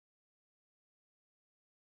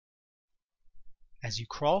As you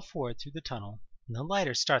crawl forward through the tunnel and the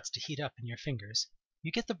lighter starts to heat up in your fingers,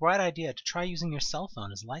 you get the bright idea to try using your cell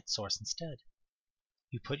phone as light source instead.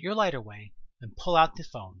 You put your light away and pull out the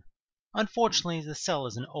phone. Unfortunately, the cell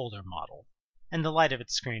is an older model, and the light of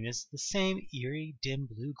its screen is the same eerie, dim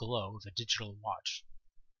blue glow of a digital watch.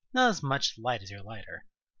 Not as much light as your lighter,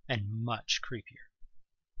 and much creepier.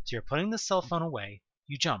 As you're putting the cell phone away,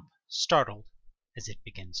 you jump, startled, as it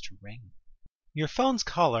begins to ring. Your phone's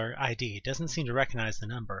caller ID doesn't seem to recognize the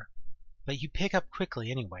number, but you pick up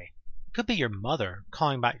quickly anyway. It could be your mother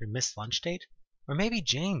calling about your missed lunch date, or maybe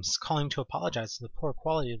James calling to apologize for the poor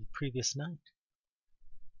quality of the previous night.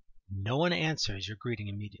 No one answers your greeting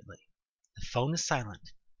immediately. The phone is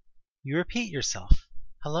silent. You repeat yourself,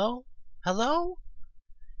 "Hello? Hello?"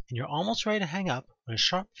 And you're almost ready to hang up when a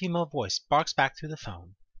sharp female voice barks back through the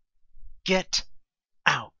phone. "Get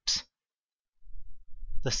out!"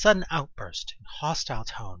 The sudden outburst in hostile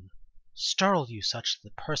tone startled you such that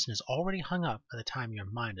the person is already hung up by the time your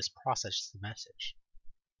mind has processed the message.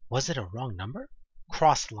 Was it a wrong number?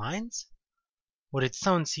 Crossed lines? Or did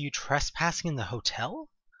someone see you trespassing in the hotel?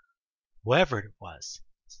 Whatever it was,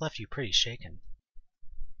 it's left you pretty shaken.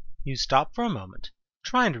 You stop for a moment,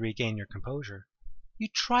 trying to regain your composure. You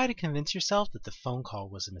try to convince yourself that the phone call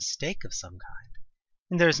was a mistake of some kind,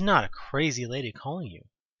 and there's not a crazy lady calling you.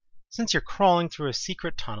 Since you're crawling through a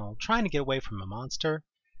secret tunnel trying to get away from a monster,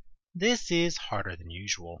 this is harder than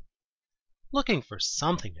usual. Looking for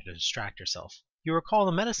something to distract yourself, you recall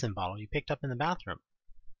the medicine bottle you picked up in the bathroom.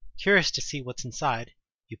 Curious to see what's inside,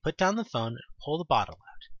 you put down the phone and pull the bottle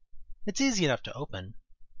out. It's easy enough to open,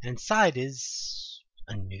 and inside is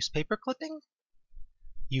a newspaper clipping?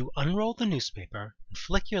 You unroll the newspaper and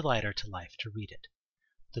flick your lighter to life to read it.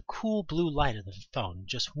 The cool blue light of the phone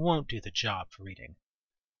just won't do the job for reading.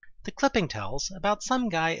 The clipping tells about some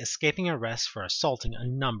guy escaping arrest for assaulting a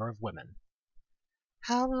number of women.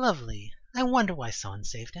 "How lovely. I wonder why someone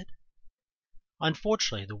saved it."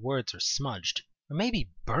 Unfortunately, the words are smudged, or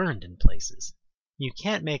maybe burned in places. You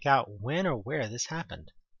can't make out when or where this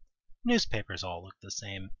happened. Newspapers all look the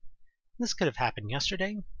same. This could have happened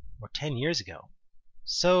yesterday, or 10 years ago.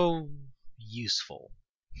 So useful.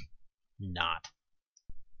 Not.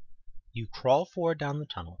 You crawl forward down the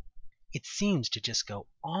tunnel. It seems to just go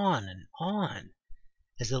on and on.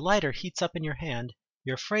 As the lighter heats up in your hand,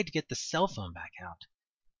 you're afraid to get the cell phone back out,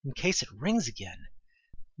 in case it rings again.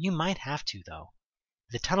 You might have to, though.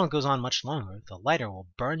 If the tunnel goes on much longer, the lighter will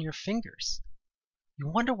burn your fingers. You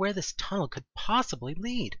wonder where this tunnel could possibly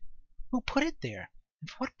lead. Who put it there, and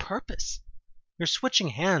for what purpose? You're switching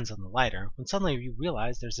hands on the lighter when suddenly you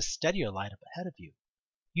realize there's a steadier light up ahead of you.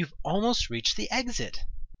 You've almost reached the exit.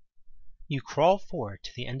 You crawl forward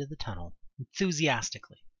to the end of the tunnel,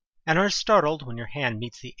 enthusiastically, and are startled when your hand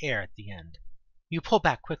meets the air at the end. You pull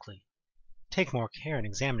back quickly. Take more care in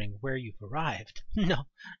examining where you've arrived.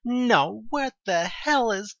 No, what the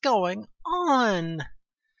hell is going on?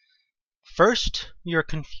 First, you're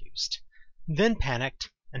confused, then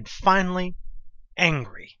panicked, and finally,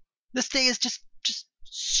 angry. This day is just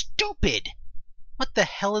stupid. What the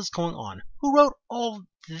hell is going on? Who wrote all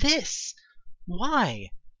this?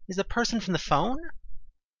 Why? Is the person from the phone?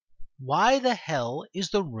 Why the hell is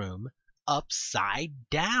the room upside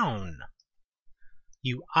down?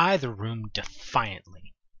 You eye the room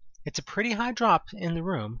defiantly. It's a pretty high drop in the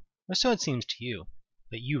room, or so it seems to you,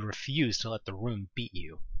 but you refuse to let the room beat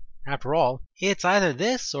you. After all, it's either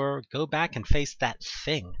this or go back and face that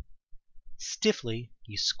thing. Stiffly,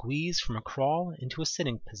 you squeeze from a crawl into a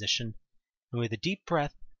sitting position, and with a deep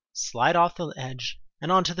breath, slide off the edge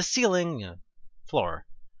and onto the ceiling, floor.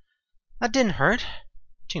 That didn't hurt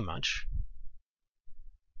too much.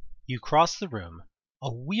 You cross the room,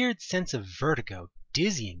 a weird sense of vertigo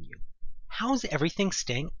dizzying you. How's everything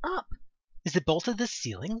staying up? Is it bolted to the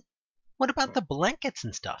ceiling? What about the blankets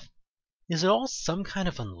and stuff? Is it all some kind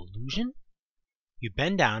of an illusion? You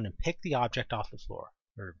bend down and pick the object off the floor,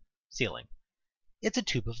 or ceiling. It's a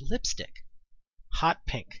tube of lipstick. Hot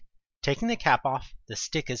pink. Taking the cap off, the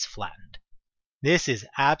stick is flattened. This is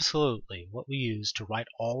absolutely what we use to write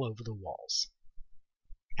all over the walls.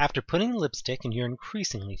 After putting the lipstick in your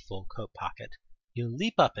increasingly full coat pocket, you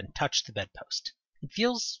leap up and touch the bedpost. It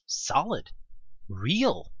feels solid.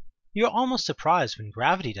 Real. You're almost surprised when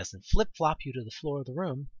gravity doesn't flip-flop you to the floor of the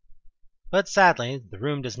room. But sadly, the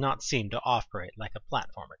room does not seem to operate like a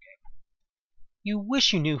platformer game. You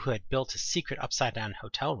wish you knew who had built a secret upside-down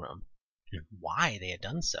hotel room, and why they had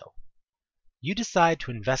done so. You decide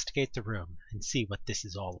to investigate the room and see what this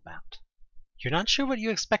is all about. You're not sure what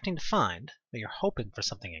you're expecting to find, but you're hoping for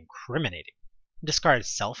something incriminating. A discarded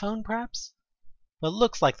cell phone, perhaps? But it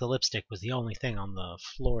looks like the lipstick was the only thing on the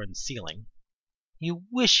floor and ceiling. You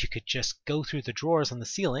wish you could just go through the drawers on the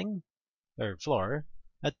ceiling, or floor,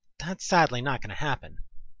 but that's sadly not going to happen.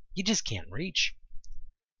 You just can't reach.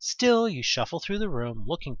 Still, you shuffle through the room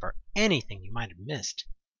looking for anything you might have missed.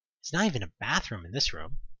 There's not even a bathroom in this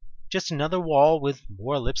room, just another wall with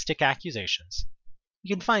more lipstick accusations.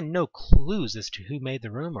 You can find no clues as to who made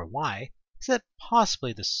the room or why, except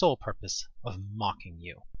possibly the sole purpose of mocking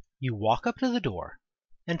you. You walk up to the door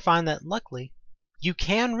and find that, luckily, you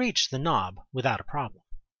can reach the knob without a problem.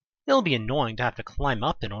 It'll be annoying to have to climb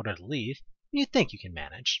up in order to leave, but you think you can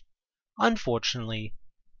manage. Unfortunately,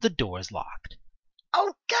 the door is locked.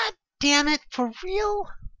 Oh, God damn it, for real?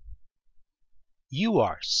 You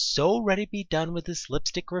are so ready to be done with this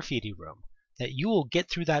lipstick graffiti room that you will get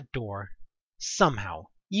through that door somehow,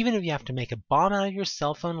 even if you have to make a bomb out of your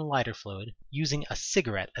cell phone and lighter fluid using a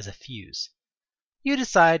cigarette as a fuse. You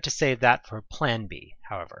decide to save that for Plan B,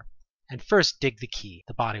 however, and first dig the key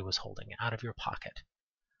the body was holding out of your pocket.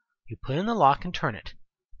 You put in the lock and turn it.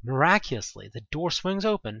 Miraculously, the door swings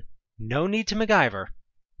open. No need to MacGyver,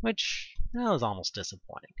 which was almost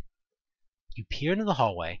disappointing. You peer into the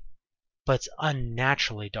hallway, but it's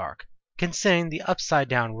unnaturally dark, considering the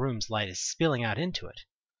upside-down room's light is spilling out into it.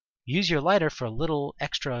 Use your lighter for a little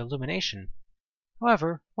extra illumination.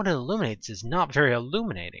 However, what it illuminates is not very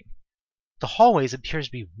illuminating. The hallways appears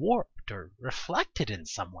to be warped or reflected in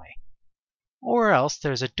some way. Or else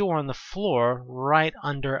there's a door on the floor right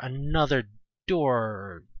under another door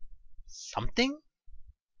or something?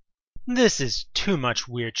 This is too much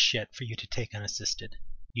weird shit for you to take unassisted.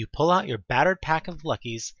 You pull out your battered pack of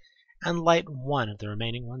Luckies and light one of the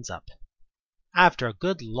remaining ones up. After a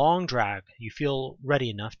good long drag, you feel ready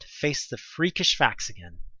enough to face the freakish facts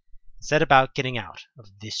again and set about getting out of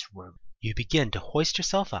this room. You begin to hoist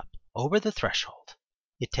yourself up over the threshold.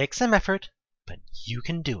 It takes some effort, but you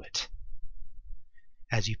can do it.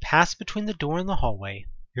 As you pass between the door and the hallway,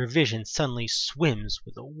 your vision suddenly swims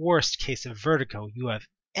with the worst case of vertigo you have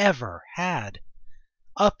ever had.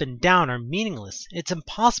 Up and down are meaningless. It's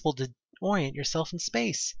impossible to orient yourself in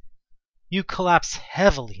space. You collapse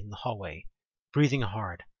heavily in the hallway, breathing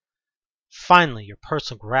hard. Finally, your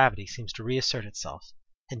personal gravity seems to reassert itself,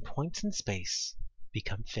 and points in space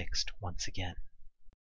become fixed once again.